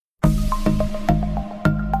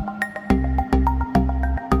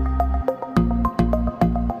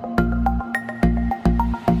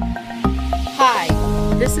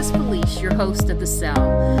Felice, your host of The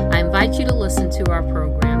Cell. I invite you to listen to our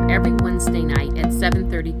program every Wednesday night at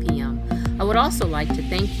 7:30 p.m. I would also like to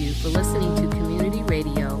thank you for listening to Community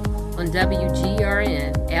Radio on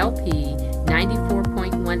WGRN LP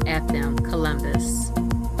 94.1 FM, Columbus.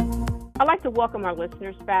 I'd like to welcome our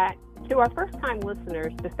listeners back. To our first-time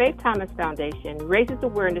listeners, the Faith Thomas Foundation raises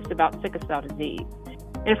awareness about sickle cell disease.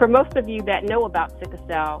 And for most of you that know about sickle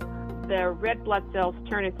cell, the red blood cells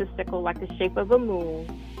turn into sickle like the shape of a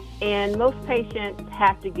moon, and most patients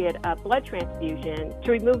have to get a blood transfusion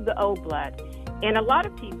to remove the old blood. And a lot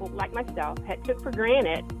of people, like myself, had took for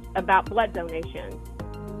granted about blood donations.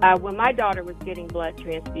 When my daughter was getting blood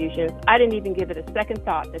transfusions, I didn't even give it a second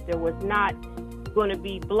thought that there was not going to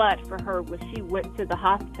be blood for her when she went to the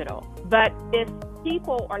hospital. But if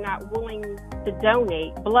people are not willing to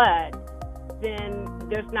donate blood, then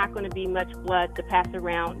there's not going to be much blood to pass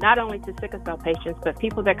around, not only to sickle cell patients, but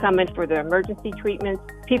people that come in for their emergency treatments,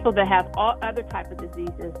 people that have all other types of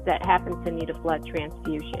diseases that happen to need a blood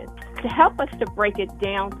transfusion. To help us to break it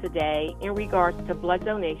down today in regards to blood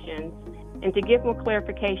donations and to give more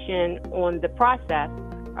clarification on the process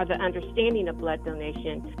or the understanding of blood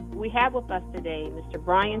donation, we have with us today Mr.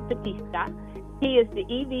 Brian Batista. He is the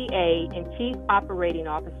EVA and Chief Operating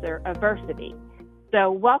Officer of Versiti.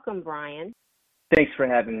 So welcome, Brian. Thanks for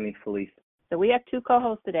having me, Felice. So we have two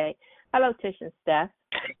co-hosts today. Hello, Tish and Steph.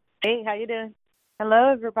 Hey, how you doing?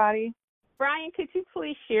 Hello, everybody. Brian, could you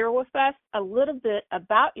please share with us a little bit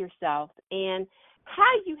about yourself and how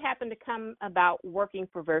you happen to come about working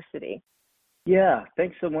for Versiti? Yeah,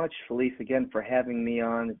 thanks so much, Felice, again, for having me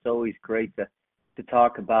on. It's always great to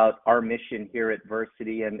talk about our mission here at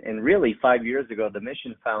Versiti. And really, 5 years ago, the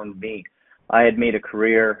mission found me. I had made a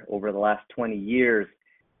career over the last 20 years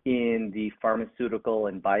in the pharmaceutical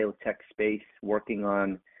and biotech space, working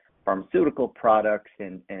on pharmaceutical products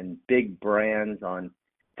and big brands on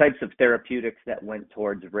types of therapeutics that went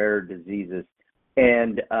towards rare diseases,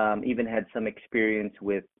 and even had some experience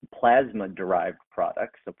with plasma-derived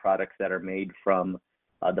products, so products that are made from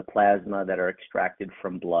the plasma that are extracted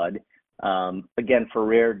from blood, again, for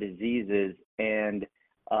rare diseases, and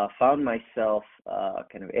found myself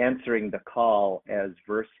kind of answering the call as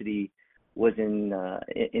Versiti was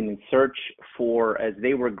in search for, as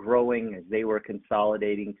they were growing, as they were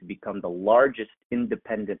consolidating to become the largest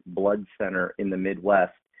independent blood center in the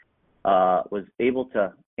Midwest, was able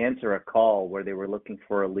to answer a call where they were looking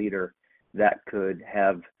for a leader that could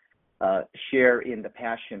have share in the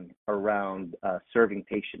passion around serving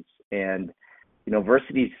patients. And, you know,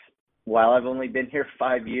 Versiti's, while I've only been here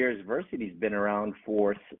 5 years, Versiti's been around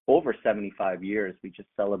for over 75 years. We just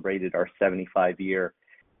celebrated our 75-year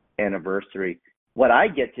anniversary. What I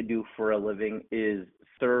get to do for a living is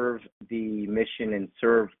serve the mission and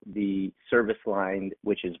serve the service line,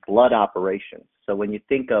 which is blood operations. So when you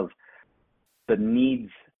think of the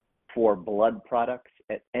needs for blood products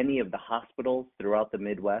at any of the hospitals throughout the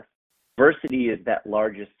Midwest, Versiti is that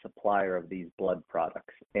largest supplier of these blood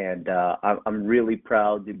products. And I'm really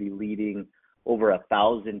proud to be leading over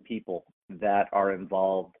 1,000 people that are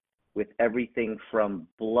involved with everything from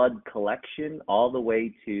blood collection all the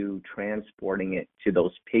way to transporting it to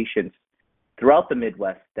those patients throughout the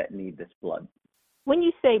Midwest that need this blood. When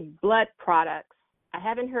you say blood products, I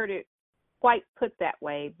haven't heard it quite put that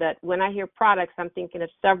way, but when I hear products, I'm thinking of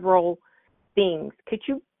several things. Could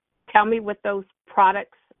you tell me what those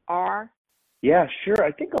products are? Yeah, sure.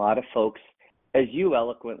 I think a lot of folks, as you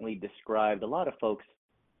eloquently described, a lot of folks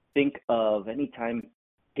think of any time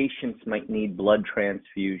patients might need blood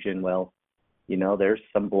transfusion. Well, you know, there's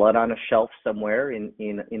some blood on a shelf somewhere in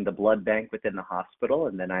the blood bank within the hospital,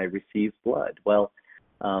 and then I receive blood. Well,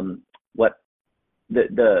 what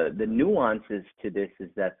the nuances to this is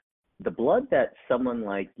that the blood that someone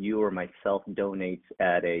like you or myself donates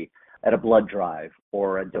at a blood drive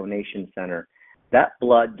or a donation center, that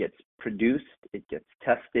blood gets produced, it gets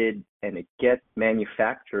tested, and it gets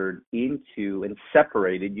manufactured into and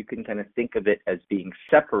separated. You can kind of think of it as being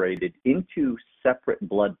separated into separate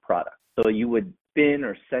blood products. So you would spin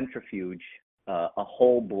or centrifuge a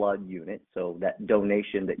whole blood unit, so that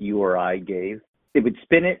donation that you or I gave, it would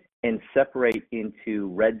spin it and separate into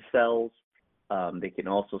red cells. They can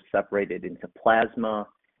also separate it into plasma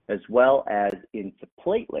as well as into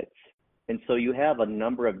platelets. And so you have a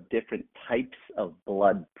number of different types of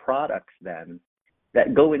blood products then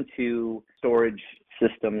that go into storage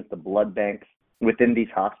systems, the blood banks within these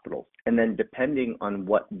hospitals. And then depending on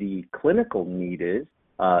what the clinical need is,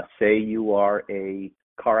 say you are a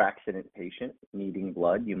car accident patient needing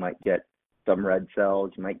blood, you might get some red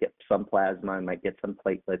cells, you might get some plasma, you might get some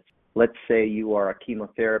platelets. Let's say you are a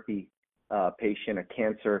chemotherapy patient,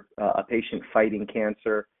 a patient fighting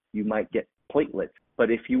cancer, you might get platelets.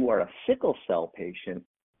 But if you are a sickle cell patient,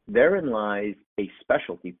 therein lies a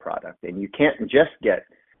specialty product, and you can't just get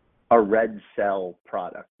a red cell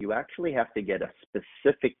product. You actually have to get a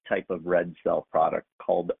specific type of red cell product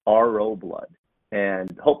called RO blood.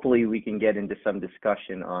 And hopefully we can get into some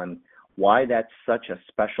discussion on why that's such a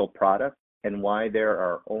special product and why there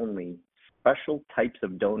are only special types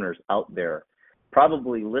of donors out there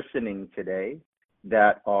probably listening today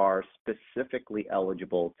that are specifically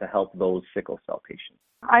eligible to help those sickle cell patients.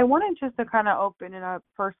 I wanted just to kind of open it up.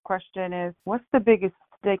 First question is, what's the biggest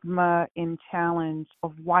stigma and challenge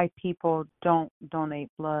of why people don't donate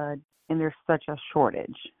blood and there's such a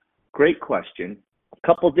shortage? Great question. A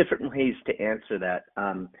couple different ways to answer that.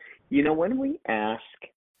 When we ask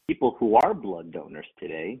people who are blood donors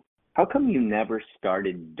today, how come you never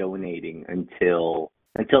started donating until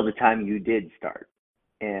the time you did start?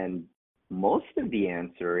 And most of the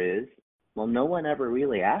answer is, well, no one ever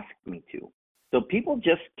really asked me to. So people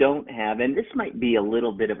just don't have, and this might be a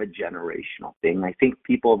little bit of a generational thing. I think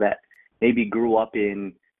people that maybe grew up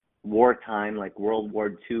in wartime, like World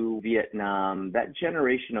War II, Vietnam, that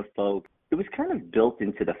generation of folks, it was kind of built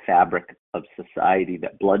into the fabric of society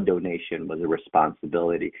that blood donation was a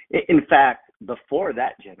responsibility. In fact, before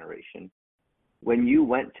that generation, when you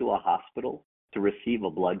went to a hospital to receive a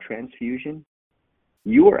blood transfusion,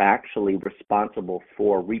 you were actually responsible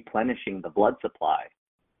for replenishing the blood supply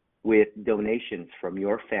with donations from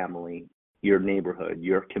your family, your neighborhood,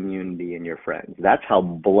 your community, and your friends. That's how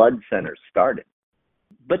blood centers started.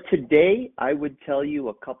 But today, I would tell you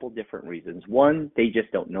a couple different reasons. One, they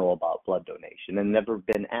just don't know about blood donation and never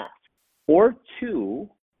been asked. Or two,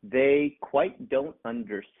 they quite don't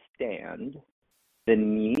understand the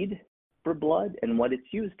need for blood and what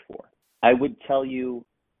it's used for. I would tell you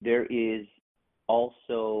there is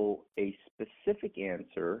also a specific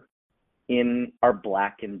answer in our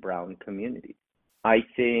Black and brown communities. I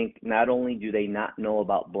think not only do they not know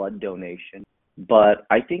about blood donation, but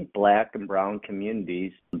I think Black and brown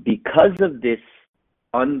communities, because of this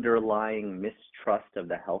underlying mistrust of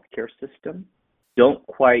the healthcare system, don't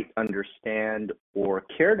quite understand or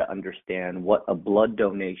care to understand what a blood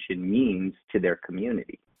donation means to their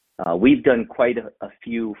community. We've done quite a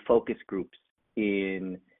few focus groups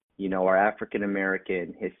in, our African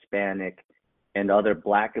American, Hispanic, and other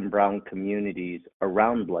Black and brown communities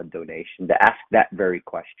around blood donation to ask that very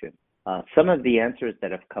question. Some of the answers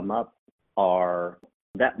that have come up are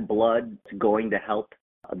that blood is going to help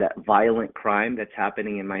that violent crime that's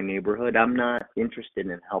happening in my neighborhood. I'm not interested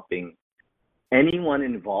in helping anyone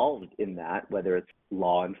involved in that, whether it's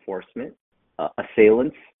law enforcement,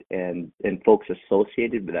 assailants, and folks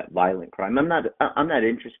associated with that violent crime. I'm not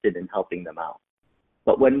interested in helping them out.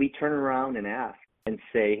 But when we turn around and ask and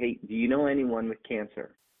say, hey, do you know anyone with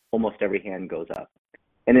cancer? Almost every hand goes up.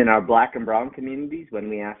 And in our Black and brown communities, when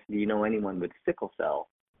we ask, do you know anyone with sickle cell?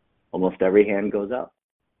 Almost every hand goes up.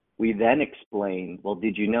 We then explain, well,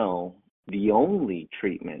 did you know the only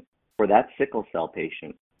treatment for that sickle cell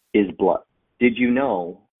patient is blood? Did you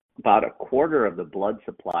know about a quarter of the blood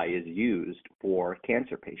supply is used for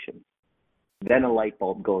cancer patients? Then a light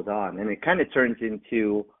bulb goes on, and it kind of turns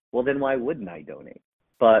into, well, then why wouldn't I donate?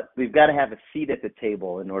 But we've got to have a seat at the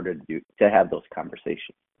table in order to have those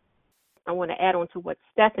conversations. I want to add on to what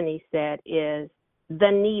Stephanie said is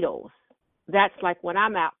the needles. That's like when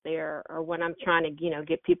I'm out there or when I'm trying to,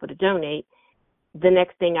 get people to donate, the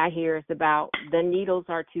next thing I hear is about the needles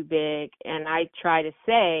are too big. And I try to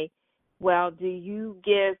say, well, when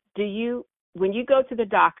you go to the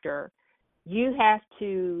doctor, you have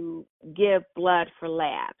to give blood for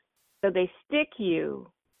labs. So they stick you,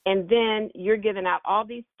 and then you're giving out all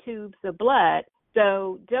these tubes of blood.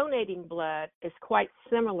 So donating blood is quite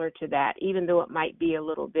similar to that, even though it might be a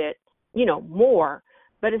little bit, more.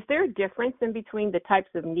 But is there a difference in between the types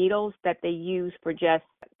of needles that they use for just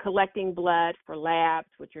collecting blood for labs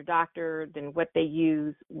with your doctor than what they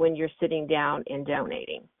use when you're sitting down and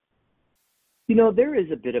donating? There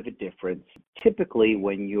is a bit of a difference. Typically,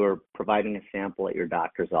 when you're providing a sample at your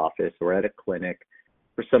doctor's office or at a clinic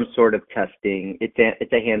for some sort of testing,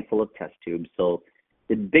 it's a handful of test tubes. So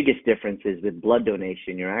the biggest difference is with blood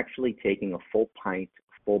donation, you're actually taking a full pint,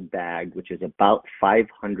 full bag, which is about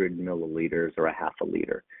 500 milliliters or a half a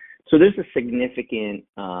liter. So there's a significant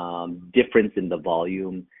difference in the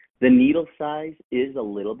volume. The needle size is a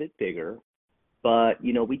little bit bigger, but,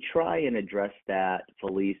 we try and address that,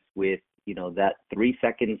 Felice, with, that 3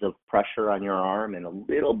 seconds of pressure on your arm and a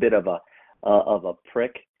little bit of a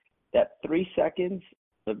prick. That 3 seconds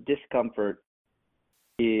of discomfort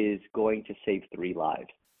is going to save 3 lives.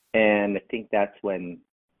 And I think that's when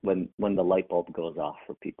the light bulb goes off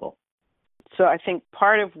for people. So I think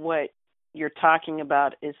part of what you're talking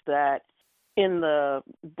about is that in the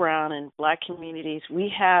brown and black communities,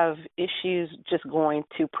 we have issues just going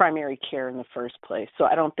to primary care in the first place. So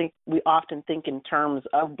I don't think we often think in terms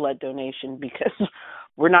of blood donation because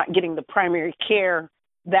we're not getting the primary care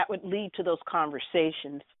that would lead to those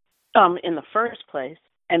conversations in the first place.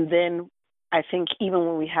 And then I think even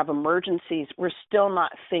when we have emergencies, we're still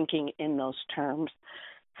not thinking in those terms.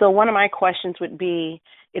 So one of my questions would be,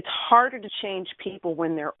 it's harder to change people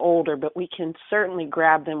when they're older, but we can certainly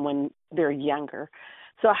grab them when they're younger.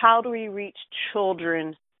 So how do we reach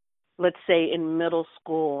children, let's say in middle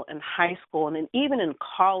school and high school, and then even in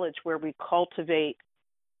college where we cultivate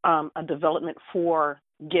a development for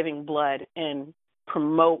giving blood and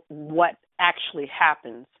promote what actually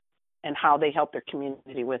happens and how they help their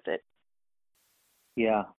community with it?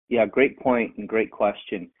 Yeah, great point and great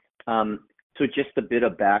question. So just a bit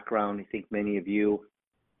of background. I think many of you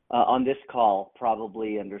on this call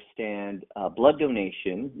probably understand blood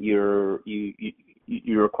donation. You're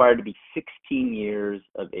required to be 16 years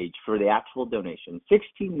of age for the actual donation.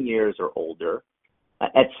 16 years or older.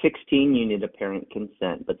 At 16, you need a parent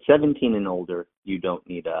consent, but 17 and older, you don't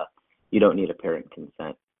need a parent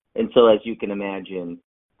consent. And so, as you can imagine,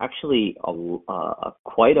 actually a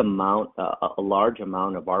large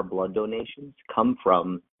amount of our blood donations come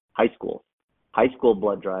from high schools. High school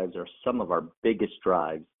blood drives are some of our biggest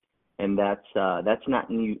drives, and that's not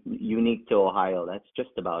unique to Ohio. That's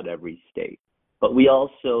just about every state. But we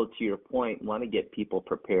also, to your point, want to get people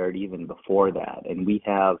prepared even before that. And we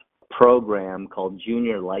have a program called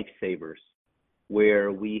Junior Lifesavers,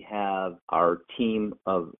 where we have our team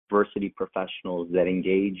of Versiti professionals that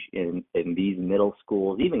engage in these middle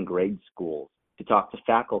schools, even grade schools, to talk to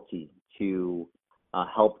faculty, to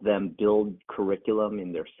help them build curriculum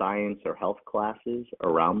in their science or health classes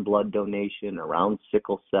around blood donation, around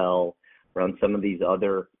sickle cell, around some of these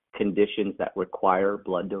other conditions that require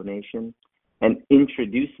blood donation, and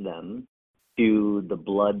introduce them to the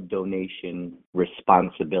blood donation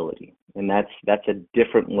responsibility. And that's a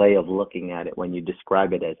different way of looking at it when you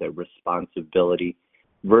describe it as a responsibility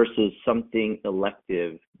versus something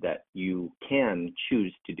elective that you can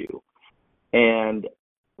choose to do. And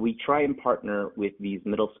we try and partner with these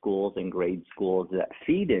middle schools and grade schools that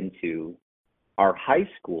feed into our high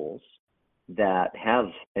schools that have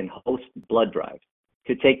and host blood drives.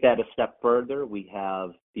 To take that a step further, we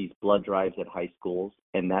have these blood drives at high schools,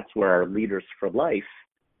 and that's where our Leaders for Life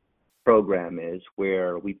program is,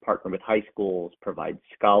 where we partner with high schools, provide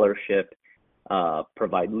scholarship,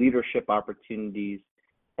 provide leadership opportunities,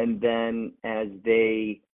 and then as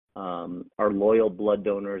they our loyal blood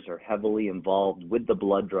donors are heavily involved with the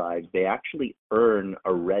blood drives, they actually earn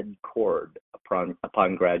a red cord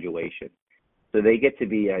upon graduation. So they get to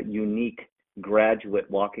be a unique graduate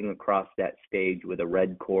walking across that stage with a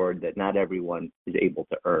red cord that not everyone is able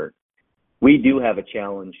to earn. We do have a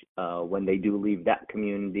challenge when they do leave that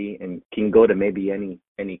community and can go to maybe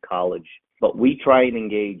any college, but we try and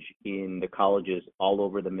engage in the colleges all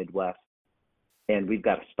over the Midwest, and we've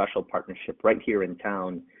got a special partnership right here in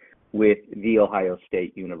town with The Ohio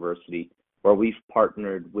State University, where we've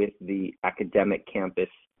partnered with the academic campus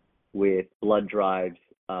with blood drives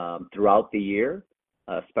throughout the year,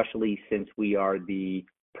 especially since we are the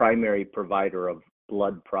primary provider of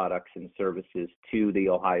blood products and services to the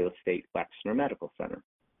Ohio State Wexner Medical Center.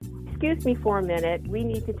 Excuse me for a minute. We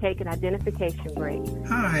need to take an identification break.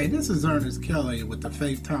 Hi, this is Ernest Kelly with the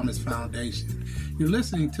Faith Thomas Foundation. You're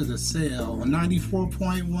listening to The Cell on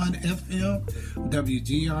 94.1 FM,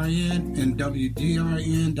 WGRN, and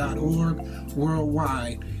WGRN.org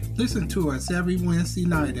worldwide. Listen to us every Wednesday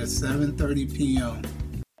night at 7:30 p.m.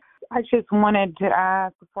 I just wanted to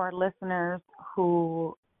ask for our listeners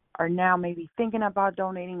who are now maybe thinking about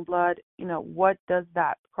donating blood, what does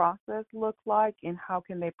that process look like and how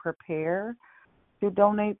can they prepare to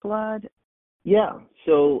donate blood? Yeah,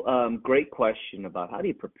 so great question about how do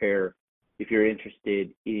you prepare if you're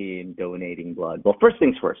interested in donating blood. Well, first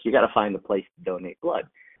things first, you got to find a place to donate blood.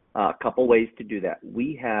 A couple ways to do that.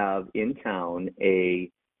 We have in town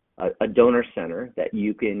a donor center that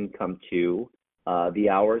you can come to. The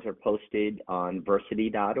hours are posted on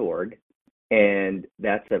versiti.org. And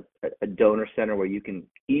that's a donor center where you can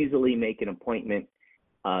easily make an appointment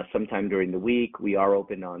sometime during the week. We are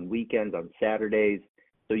open on weekends, on Saturdays.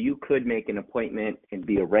 So you could make an appointment and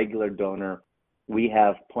be a regular donor. We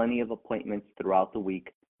have plenty of appointments throughout the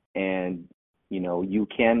week. And, you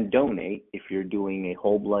can donate if you're doing a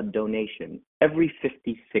whole blood donation every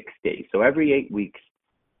 56 days. So every 8 weeks,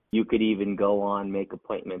 you could even go on, make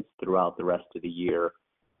appointments throughout the rest of the year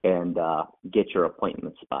and get your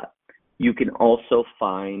appointment spot. You can also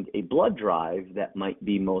find a blood drive that might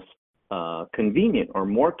be most convenient or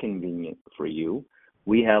more convenient for you.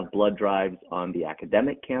 We have blood drives on the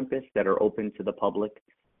academic campus that are open to the public.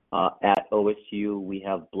 At OSU, we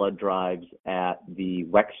have blood drives at the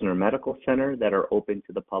Wexner Medical Center that are open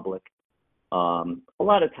to the public. A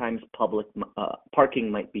lot of times public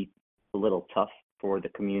parking might be a little tough for the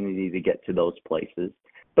community to get to those places.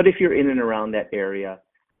 But if you're in and around that area,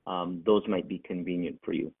 those might be convenient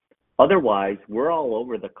for you. Otherwise, we're all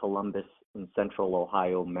over the Columbus and Central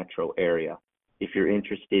Ohio metro area. If you're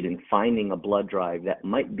interested in finding a blood drive that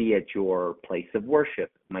might be at your place of worship,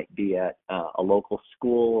 might be at a local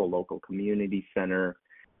school, a local community center,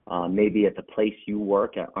 maybe at the place you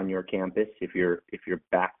work at, on your campus if you're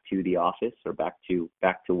back to the office or back to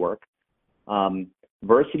work.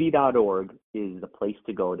 Versiti.org is the place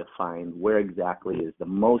to go to find where exactly is the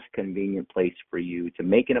most convenient place for you to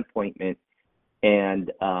make an appointment.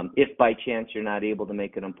 And if by chance you're not able to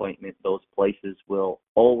make an appointment, those places will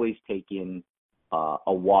always take in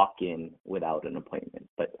a walk-in without an appointment.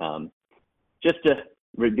 But just to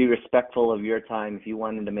be respectful of your time, if you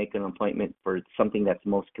wanted to make an appointment for something that's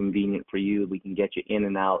most convenient for you, we can get you in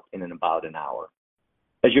and out in about an hour.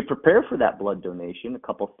 As you prepare for that blood donation, a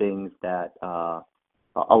couple things that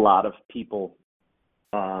a lot of people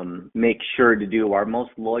make sure to do. Our most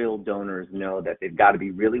loyal donors know that they've got to be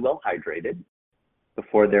really well hydrated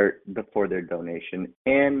before their donation,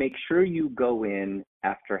 and make sure you go in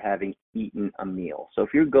after having eaten a meal. So if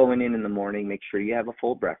you're going in the morning, make sure you have a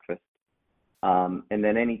full breakfast, and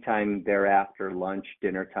then anytime thereafter, lunch,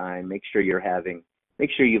 dinner time, make sure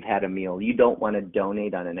you've had a meal. You don't want to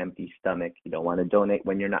donate on an empty stomach. You don't want to donate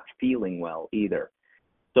when you're not feeling well either.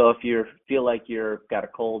 So if you feel like you've got a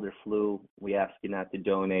cold or flu, we ask you not to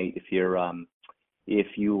donate. If you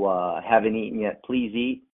haven't eaten yet, please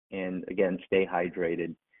eat. And again, stay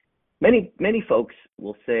hydrated. Many folks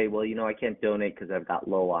will say, well, I can't donate because I've got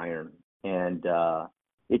low iron. And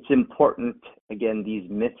it's important, again, these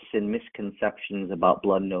myths and misconceptions about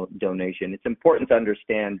blood donation. It's important to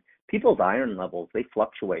understand people's iron levels. They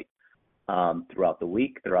fluctuate throughout the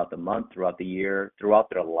week, throughout the month, throughout the year, throughout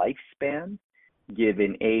their lifespan,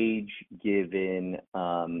 given age, given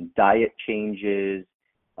diet changes,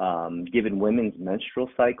 given women's menstrual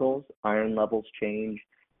cycles, iron levels change.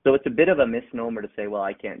 So it's a bit of a misnomer to say, well,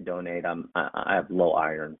 I can't donate. I have low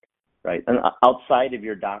iron, right? And outside of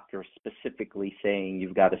your doctor specifically saying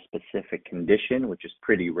you've got a specific condition, which is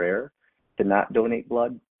pretty rare, to not donate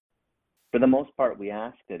blood, for the most part, we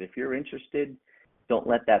ask that if you're interested, don't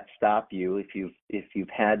let that stop you. If you've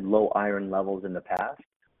had low iron levels in the past,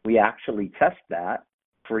 we actually test that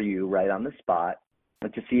for you right on the spot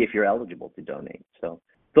to see if you're eligible to donate. So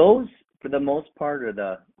those, for the most part, are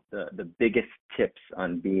the biggest tips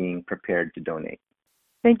on being prepared to donate.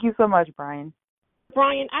 Thank you so much, Brian.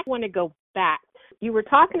 Brian, I want to go back. You were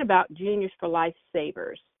talking about Juniors for Life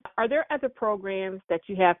Savers. Are there other programs that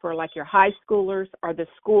you have for like your high schoolers or the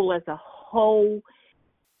school as a whole?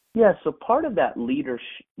 Yeah, so part of that Leaders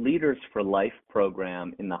for Life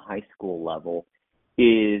program in the high school level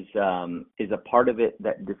is a part of it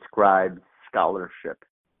that describes scholarship.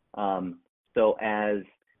 So as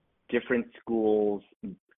different schools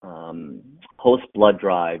host blood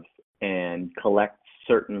drives and collect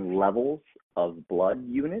certain levels of blood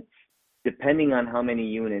units, depending on how many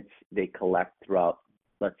units they collect throughout,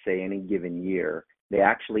 let's say, any given year, they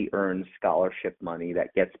actually earn scholarship money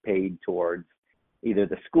that gets paid towards either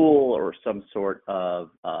the school or some sort of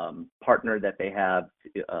partner that they have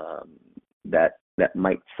that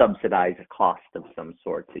might subsidize a cost of some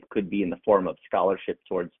sort. It could be in the form of scholarship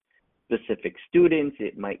towards specific students.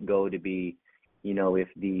 It might go to be, if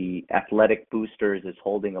the athletic boosters is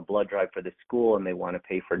holding a blood drive for the school and they want to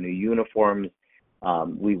pay for new uniforms,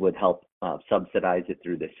 we would help subsidize it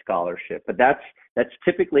through this scholarship. But that's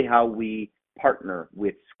typically how we partner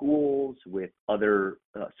with schools, with other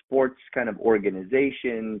sports kind of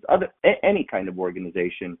organizations, any kind of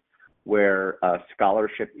organization where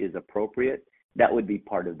scholarship is appropriate. That would be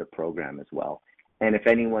part of the program as well. And if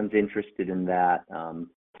anyone's interested in that,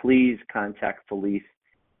 please contact Felice.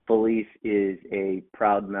 Felice is a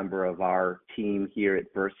proud member of our team here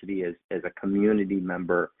at Versiti as a community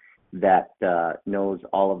member that knows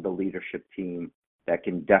all of the leadership team that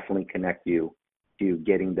can definitely connect you to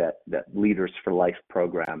getting that Leaders for Life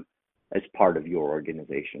program as part of your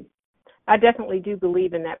organization. I definitely do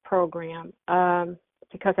believe in that program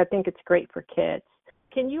because I think it's great for kids.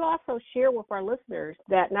 Can you also share with our listeners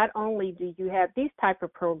that not only do you have these type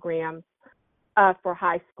of programs for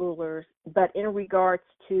high schoolers, but in regards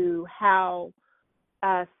to how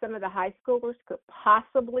some of the high schoolers could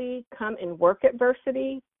possibly come and work at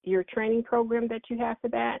Versiti your training program that you have for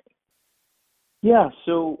that? Yeah,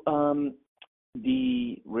 so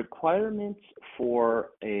the requirements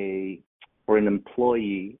for an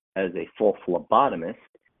employee as a full phlebotomist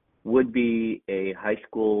would be a high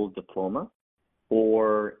school diploma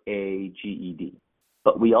or a GED.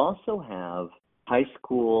 But we also have high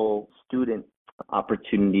school student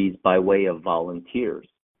opportunities by way of volunteers.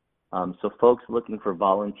 So folks looking for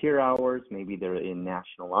volunteer hours, maybe they're in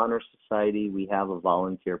National Honor Society, we have a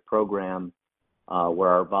volunteer program where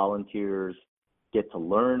our volunteers get to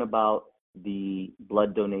learn about the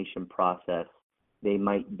blood donation process. They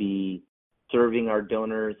might be serving our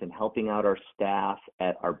donors and helping out our staff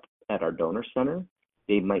at our donor center.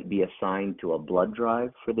 They might be assigned to a blood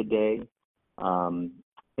drive for the day.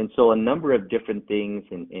 And so a number of different things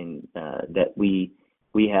that we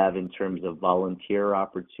have in terms of volunteer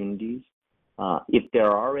opportunities. If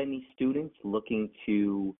there are any students looking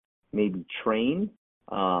to maybe train,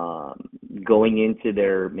 going into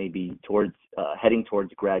their maybe towards heading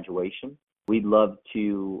towards graduation, we'd love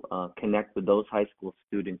to connect with those high school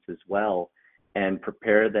students as well and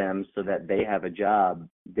prepare them so that they have a job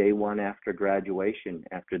day one after graduation,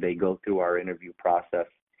 after they go through our interview process.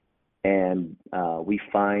 And we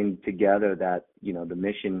find together that, the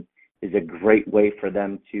mission is a great way for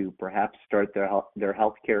them to perhaps start their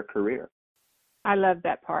healthcare career. I love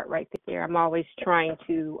that part right there. I'm always trying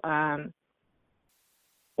to,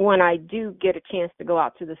 when I do get a chance to go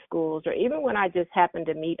out to the schools, or even when I just happen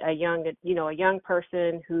to meet a young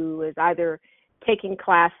person who is either taking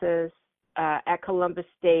classes at Columbus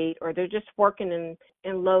State, or they're just working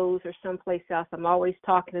in Lowe's or someplace else, I'm always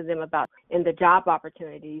talking to them about the job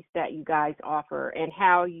opportunities that you guys offer and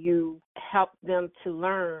how you help them to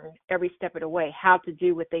learn every step of the way how to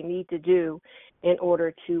do what they need to do in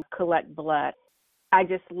order to collect blood. I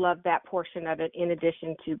just love that portion of it, in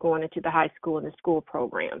addition to going into the high school and the school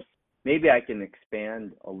programs. Maybe I can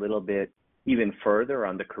expand a little bit even further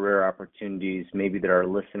on the career opportunities. Maybe there are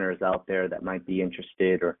listeners out there that might be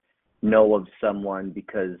interested or know of someone,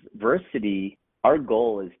 because Versiti, our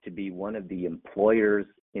goal is to be one of the employers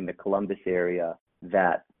in the Columbus area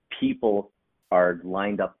that people are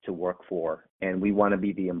lined up to work for, and we want to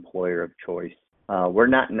be the employer of choice. We're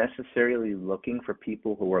not necessarily looking for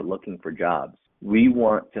people who are looking for jobs. We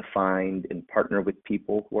want to find and partner with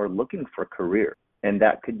people who are looking for career, and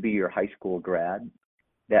that could be your high school grad.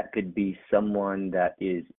 That could be someone that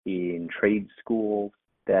is in trade school.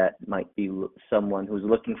 That might be someone who's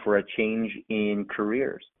looking for a change in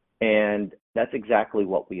careers. And that's exactly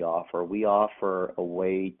what we offer. We offer a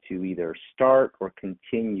way to either start or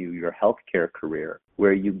continue your healthcare career,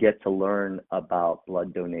 where you get to learn about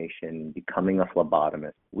blood donation, becoming a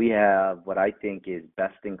phlebotomist. We have what I think is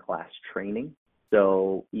best-in-class training.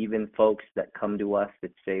 So even folks that come to us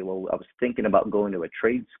that say, well, I was thinking about going to a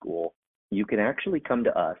trade school, you can actually come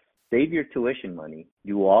to us, save your tuition money,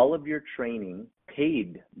 do all of your training,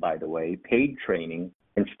 paid, by the way, paid training,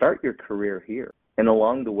 and start your career here. And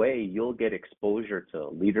along the way, you'll get exposure to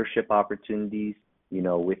leadership opportunities.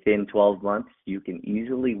 Within 12 months, you can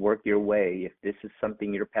easily work your way, if this is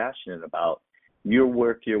something you're passionate about, you'll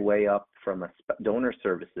work your way up from a donor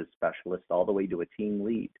services specialist all the way to a team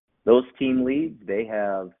lead. Those team leads, they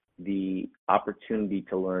have the opportunity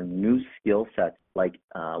to learn new skill sets like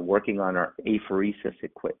working on our apheresis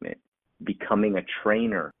equipment, becoming a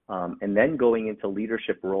trainer, and then going into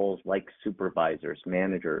leadership roles like supervisors,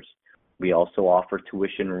 managers. We also offer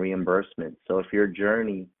tuition reimbursement. So if your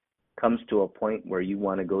journey comes to a point where you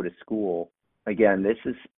want to go to school, again, this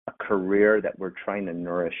is a career that we're trying to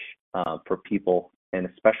nourish for people, and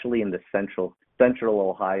especially in the central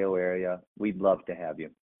Ohio area, we'd love to have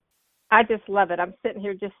you. I just love it. I'm sitting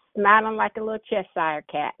here just smiling like a little Cheshire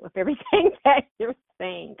cat with everything that you're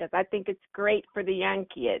saying, because I think it's great for the young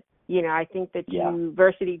kids. I think that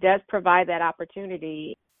Versiti does provide that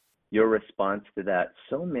opportunity. Your response to that,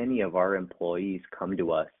 so many of our employees come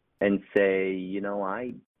to us and say,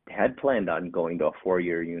 I had planned on going to a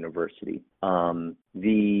 4-year university.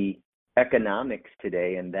 The economics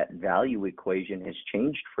today and that value equation has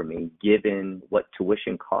changed for me, given what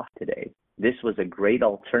tuition costs today. This was a great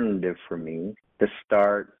alternative for me to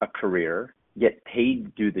start a career, get paid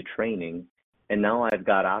to do the training, and now I've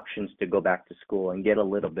got options to go back to school and get a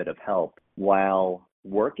little bit of help while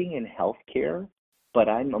working in healthcare, but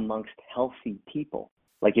I'm amongst healthy people.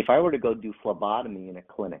 Like if I were to go do phlebotomy in a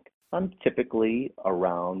clinic, I'm typically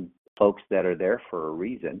around folks that are there for a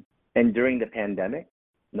reason. And during the pandemic,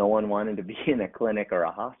 no one wanted to be in a clinic or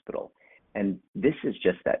a hospital. And this is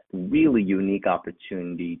just that really unique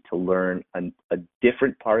opportunity to learn a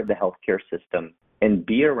different part of the healthcare system and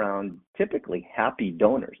be around typically happy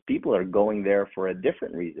donors. People are going there for a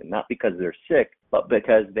different reason, not because they're sick, but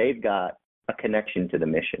because they've got a connection to the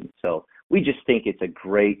mission. So we just think it's a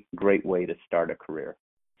great way to start a career.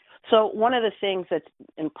 So one of the things that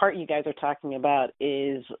in part you guys are talking about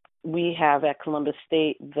is we have at Columbus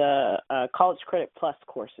State the College Credit Plus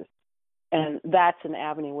courses. And that's an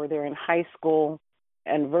avenue where they're in high school,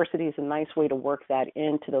 and Versiti is a nice way to work that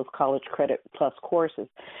into those College Credit Plus courses.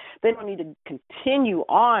 They don't need to continue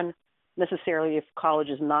on necessarily if college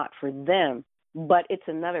is not for them, but it's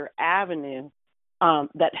another avenue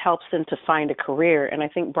that helps them to find a career. And I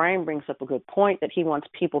think Brian brings up a good point that he wants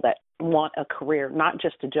people that want a career, not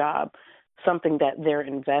just a job, something that they're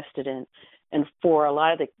invested in. And for a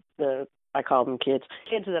lot of the I call them kids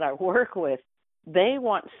that I work with, they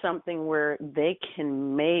want something where they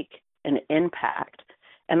can make an impact.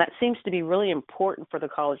 And that seems to be really important for the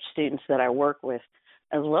college students that I work with,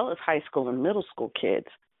 as well as high school and middle school kids.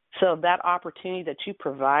 So that opportunity that you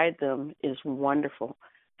provide them is wonderful.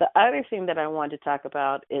 The other thing that I wanted to talk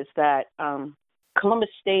about is that Columbus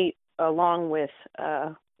State, along with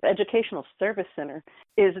the Educational Service Center,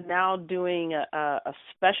 is now doing a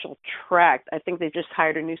special track. I think they just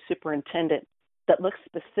hired a new superintendent that looks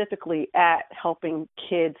specifically at helping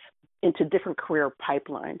kids into different career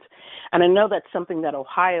pipelines. And I know that's something that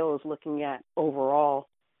Ohio is looking at overall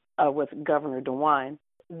with Governor DeWine.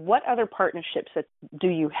 What other partnerships do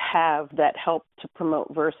you have that help to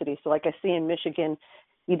promote Versiti? So like I see in Michigan,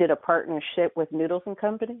 you did a partnership with Noodles and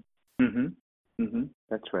Company?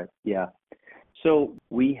 That's right, yeah. So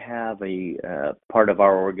we have a part of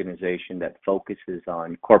our organization that focuses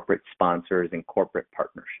on corporate sponsors and corporate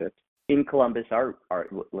partnerships. In Columbus, our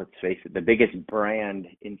let's face it, the biggest brand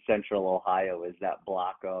in Central Ohio is that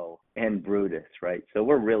Block O and Brutus, right? So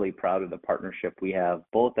we're really proud of the partnership we have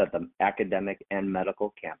both at the academic and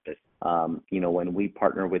medical campus. When we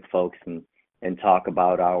partner with folks and talk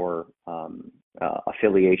about our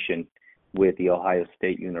affiliation with the Ohio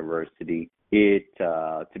State University,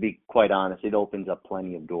 to be quite honest, it opens up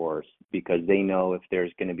plenty of doors because they know if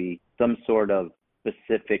there's going to be some sort of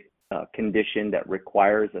specific condition that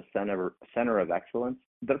requires a center of excellence,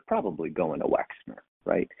 they're probably going to Wexner,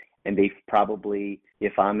 right? And they probably,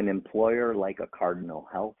 if I'm an employer like a Cardinal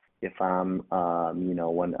Health, if I'm, a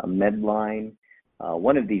Medline,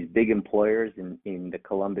 one of these big employers in the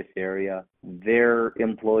Columbus area, their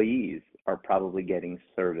employees are probably getting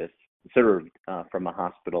served from a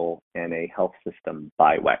hospital and a health system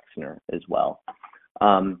by Wexner as well.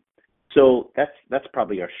 So that's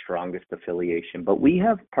probably our strongest affiliation. But we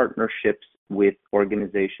have partnerships with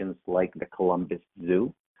organizations like the Columbus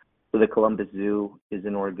Zoo. So the Columbus Zoo is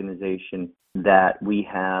an organization that we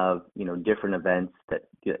have, different events that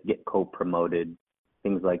get co-promoted,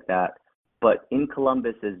 things like that. But in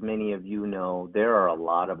Columbus, as many of you know, there are a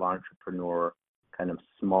lot of entrepreneur, kind of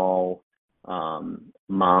small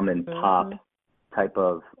mom and pop type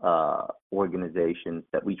of organizations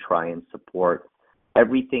that we try and support.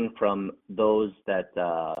 Everything from those that,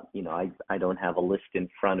 I don't have a list in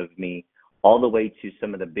front of me, all the way to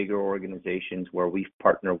some of the bigger organizations where we've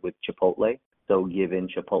partnered with Chipotle. So given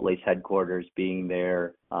Chipotle's headquarters being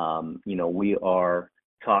there, we are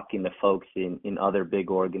talking to folks in other big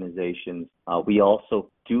organizations. We also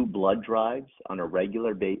do blood drives on a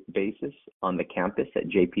regular basis on the campus at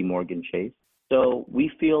JP Morgan Chase. So we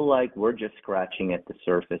feel like we're just scratching at the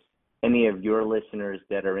surface. Any of your listeners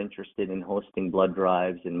that are interested in hosting blood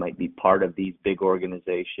drives and might be part of these big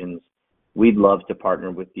organizations, we'd love to partner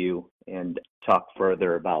with you and talk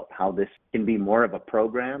further about how this can be more of a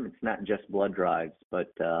program. It's not just blood drives, but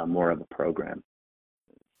more of a program.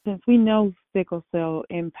 Since we know sickle cell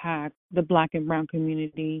impacts the Black and Brown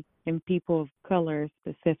community and people of color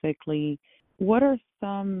specifically, what are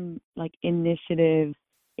some initiatives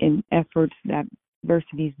and efforts that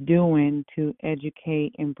Versiti's doing to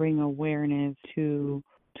educate and bring awareness to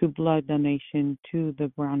blood donation to the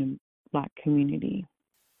Brown and Black community?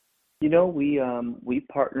 We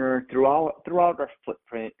partner throughout our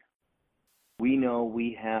footprint. We know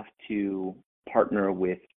we have to partner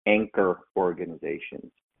with anchor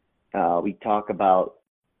organizations. We talk about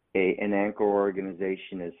an anchor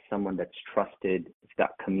organization as someone that's trusted, it's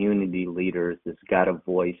got community leaders, it's got a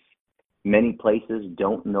voice. Many places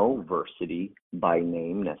don't know Versiti by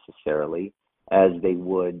name necessarily, as they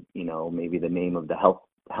would, maybe the name of the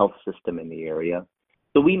health system in the area.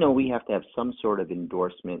 So we know we have to have some sort of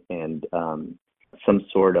endorsement and some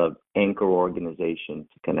sort of anchor organization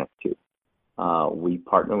to connect to. We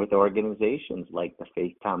partner with organizations like the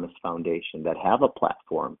Faith Thomas Foundation that have a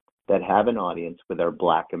platform, that have an audience with our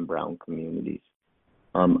Black and Brown communities.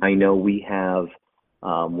 I know we have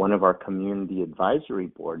One of our community advisory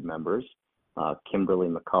board members, Kimberly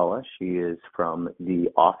McCullough, she is from the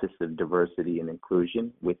Office of Diversity and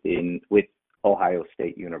Inclusion with Ohio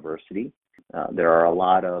State University. There are a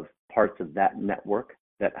lot of parts of that network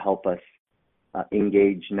that help us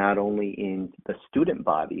engage not only in the student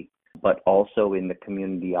body, but also in the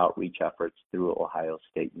community outreach efforts through Ohio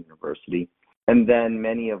State University. And then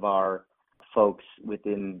many of our folks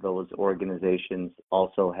within those organizations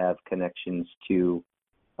also have connections to,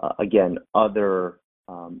 again, other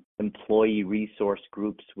employee resource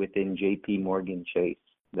groups within JP Morgan Chase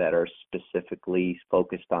that are specifically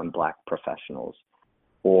focused on Black professionals,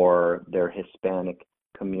 or their Hispanic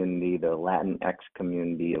community, the Latinx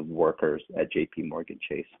community of workers at JP Morgan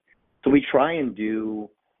Chase. So we try and do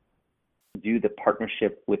the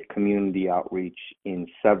partnership with community outreach in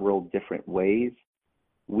several different ways.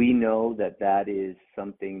 We know that is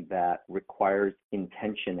something that requires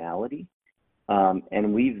intentionality,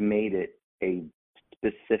 and we've made it a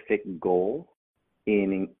specific goal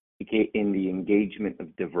in the engagement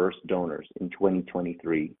of diverse donors in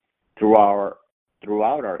 2023 throughout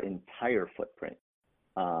our entire footprint.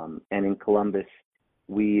 And in Columbus,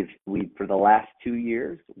 we've for the last 2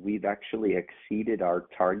 years, we've actually exceeded our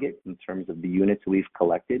target in terms of the units we've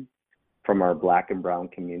collected from our Black and Brown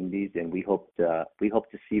communities, and we hope to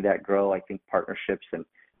see that grow. I think partnerships and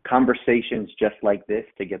conversations just like this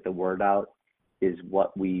to get the word out is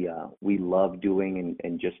what we love doing,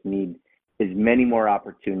 and just need as many more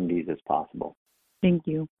opportunities as possible. Thank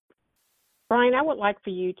you. Brian, I would like for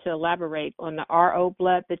you to elaborate on the RO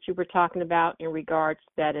blood that you were talking about in regards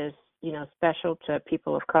that is, special to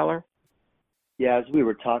people of color. Yeah, as we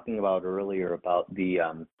were talking about earlier about the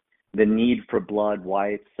need for blood, why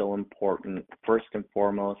it's so important. First and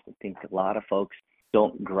foremost, I think a lot of folks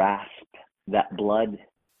don't grasp that blood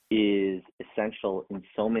is essential in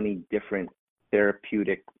so many different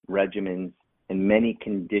therapeutic regimens, and many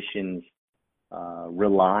conditions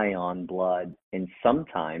rely on blood, and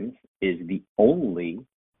sometimes is the only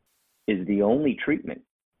treatment.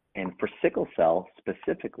 And for sickle cell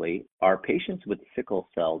specifically, our patients with sickle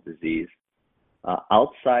cell disease,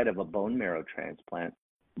 outside of a bone marrow transplant,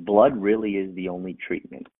 blood really is the only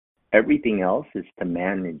treatment. Everything else is to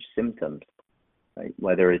manage symptoms, right?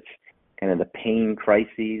 Whether it's kind of the pain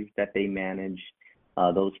crises that they manage,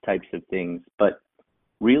 those types of things. But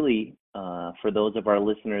really, for those of our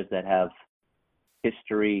listeners that have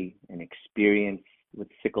history and experience with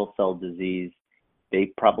sickle cell disease,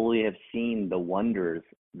 they probably have seen the wonders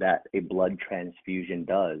that a blood transfusion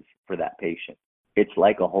does for that patient. It's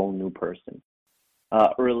like a whole new person.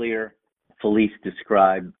 Earlier, Felice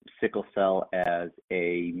described sickle cell as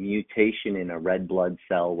a mutation in a red blood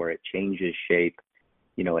cell where it changes shape.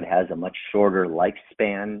 It has a much shorter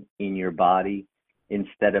lifespan in your body.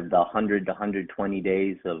 Instead of the 100 to 120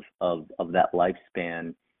 days of that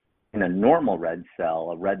lifespan, in a normal red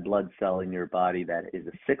cell, a red blood cell in your body that is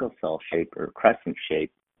a sickle cell shape or crescent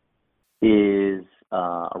shape, is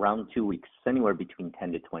around 2 weeks, anywhere between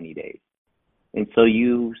 10 to 20 days. And so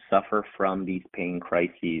you suffer from these pain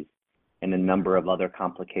crises and a number of other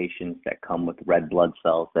complications that come with red blood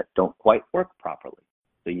cells that don't quite work properly.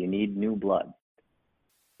 So you need new blood.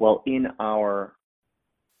 Well, in our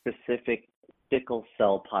specific sickle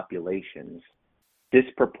cell populations,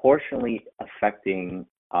 disproportionately affecting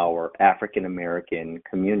our African American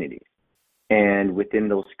communities. And within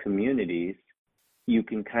those communities, you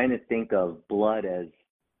can kind of think of blood as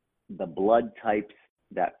the blood types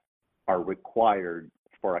that are required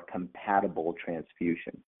for a compatible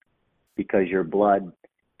transfusion, because your blood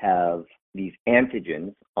have these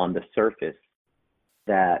antigens on the surface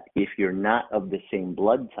that if you're not of the same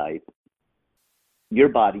blood type, your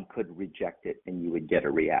body could reject it and you would get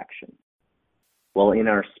a reaction. Well, in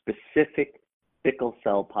our specific sickle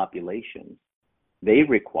cell populations, they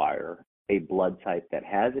require a blood type that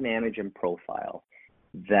has an antigen profile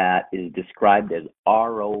that is described as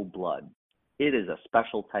RO blood. It is a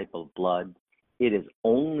special type of blood. It is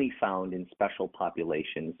only found in special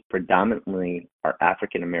populations, predominantly our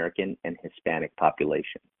African American and Hispanic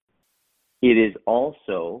population. It is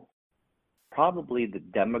also probably the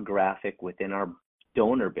demographic within our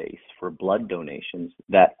donor base for blood donations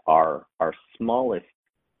that are our smallest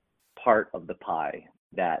part of the pie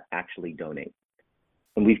that actually donate.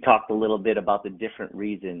 And we've talked a little bit about the different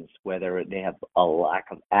reasons, whether they have a lack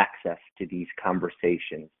of access to these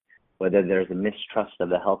conversations, whether there's a mistrust of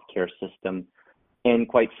the healthcare system, and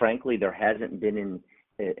quite frankly, there hasn't been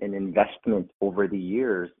an investment over the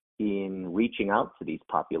years in reaching out to these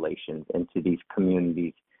populations and to these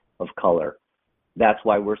communities of color. That's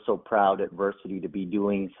why we're so proud at Versiti to be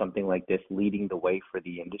doing something like this, leading the way for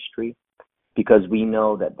the industry. because we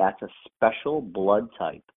know that that's a special blood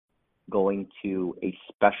type going to a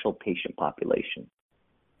special patient population.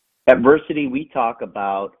 At Versiti, we talk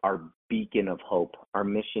about our beacon of hope, our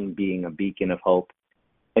mission being a beacon of hope,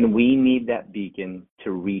 and we need that beacon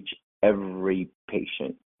to reach every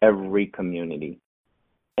patient, every community.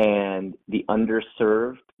 And the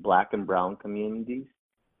underserved Black and Brown communities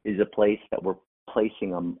is a place that we're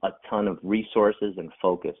placing a ton of resources and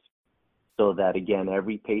focus so that, again,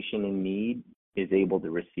 every patient in need is able to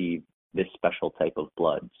receive this special type of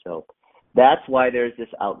blood. So that's why there's this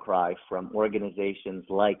outcry from organizations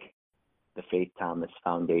like the Faith Thomas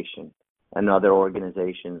Foundation and other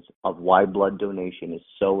organizations of why blood donation is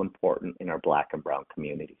so important in our Black and Brown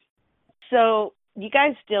communities. So you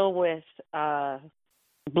guys deal with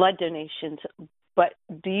blood donations, but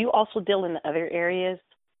do you also deal in the other areas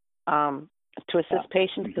to assist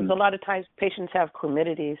patients? Because a lot of times patients have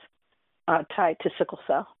comorbidities tied to sickle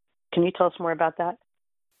cell. Can you tell us more about that?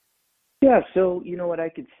 Yeah, so you know what I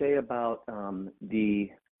could say about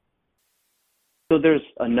so there's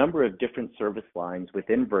a number of different service lines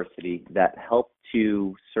within Versiti that help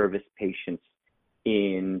to service patients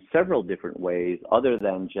in several different ways other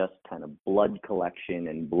than just kind of blood collection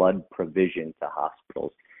and blood provision to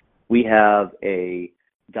hospitals. We have a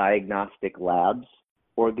diagnostic labs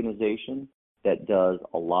organization that does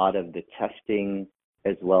a lot of the testing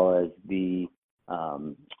as well as the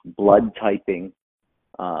blood typing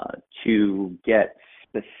to get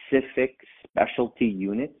specific specialty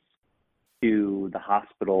units to the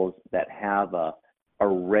hospitals that have a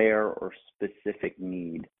rare or specific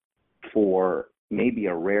need for maybe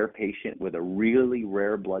a rare patient with a really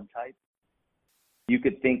rare blood type. You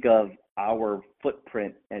could think of our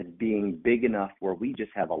footprint as being big enough where we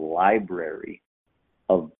just have a library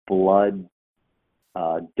of blood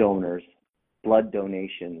donors, blood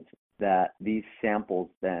donations, that these samples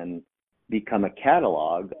then become a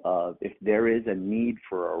catalog of if there is a need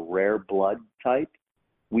for a rare blood type,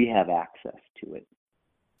 we have access to it.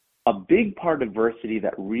 A big part of Versiti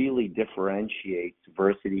that really differentiates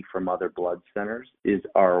Versiti from other blood centers is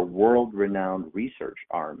our world-renowned research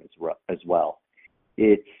arm as well.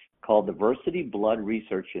 It's called the Versiti Blood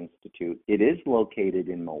Research Institute. It is located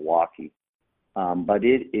in Milwaukee, but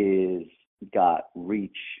it is got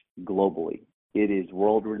reach globally. It is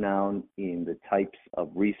world-renowned in the types of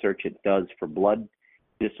research it does for blood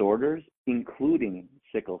disorders, including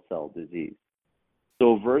sickle cell disease.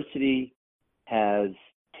 So Versiti has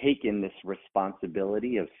taken this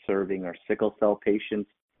responsibility of serving our sickle cell patients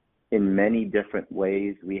in many different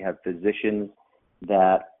ways. We have physicians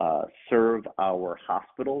that serve our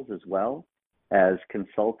hospitals as well as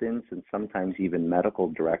consultants and sometimes even medical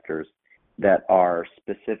directors that are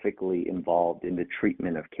specifically involved in the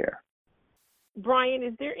treatment of care. Brian,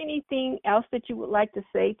 is there anything else that you would like to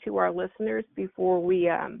say to our listeners before we?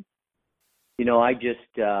 You know,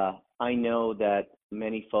 I know that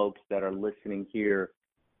many folks that are listening here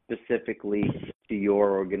specifically to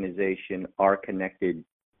your organization are connected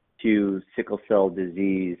to sickle cell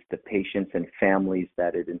disease, the patients and families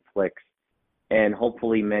that it inflicts. And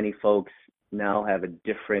hopefully many folks now have a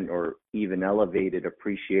different or even elevated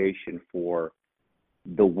appreciation for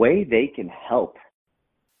the way they can help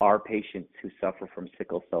our patients who suffer from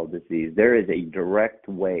sickle cell disease. There is a direct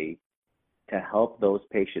way to help those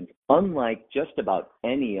patients, unlike just about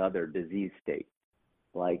any other disease state.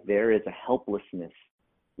 Like there is a helplessness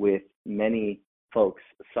with many folks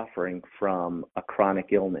suffering from a chronic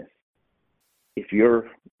illness. If your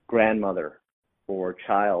grandmother or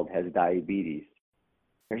child has diabetes,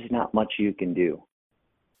 there's not much you can do.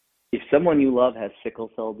 If someone you love has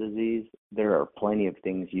sickle cell disease, there are plenty of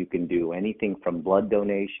things you can do, anything from blood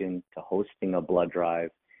donation to hosting a blood drive.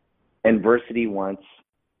 And Versiti wants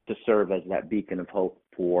to serve as that beacon of hope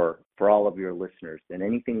for all of your listeners. And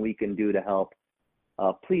anything we can do to help,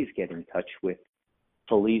 please get in touch with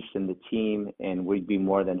Felice and the team, and we'd be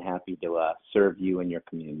more than happy to serve you and your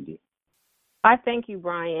community. I thank you,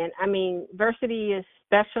 Brian. I mean, Versiti is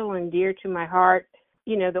special and dear to my heart.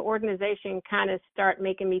 You know, the organization kind of started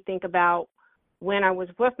making me think about when I was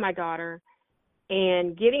with my daughter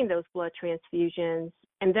and getting those blood transfusions.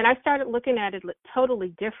 And then I started looking at it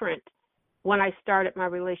totally different when I started my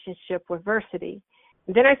relationship with Versiti.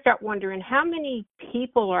 And then I start wondering how many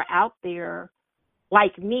people are out there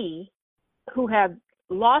like me who have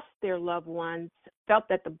lost their loved ones, felt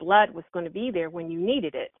that the blood was going to be there when you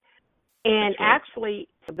needed it. And actually,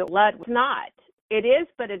 the blood was not. It is,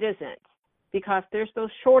 but it isn't, because there's those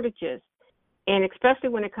shortages. And especially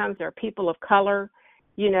when it comes to our people of color,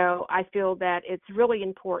 you know, I feel that it's really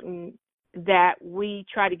important that we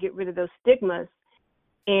try to get rid of those stigmas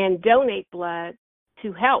and donate blood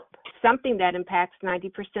to help something that impacts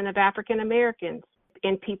 90% of African Americans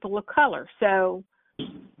and people of color. So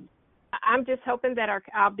I'm just hoping that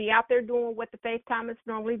I'll be out there doing what the Faith Thomas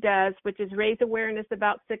normally does, which is raise awareness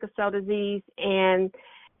about sickle cell disease and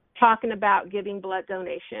talking about giving blood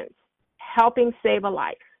donations, helping save a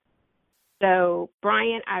life. So,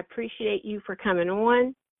 Brian, I appreciate you for coming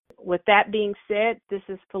on. With that being said, this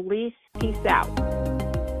is Felice. Peace out.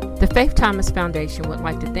 The Faith Thomas Foundation would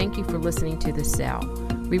like to thank you for listening to The Cell.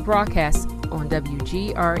 We broadcast on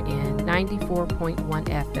WGRN 94.1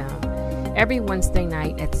 FM every Wednesday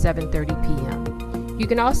night at 7:30 p.m. You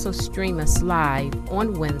can also stream us live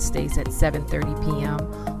on Wednesdays at 7:30 p.m.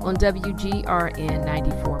 on WGRN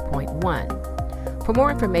 94.1. For more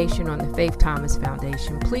information on the Faith Thomas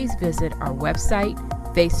Foundation, please visit our website,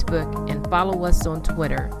 Facebook, and follow us on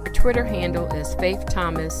Twitter. Our Twitter handle is Faith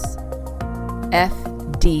Thomas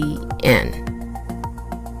FDN.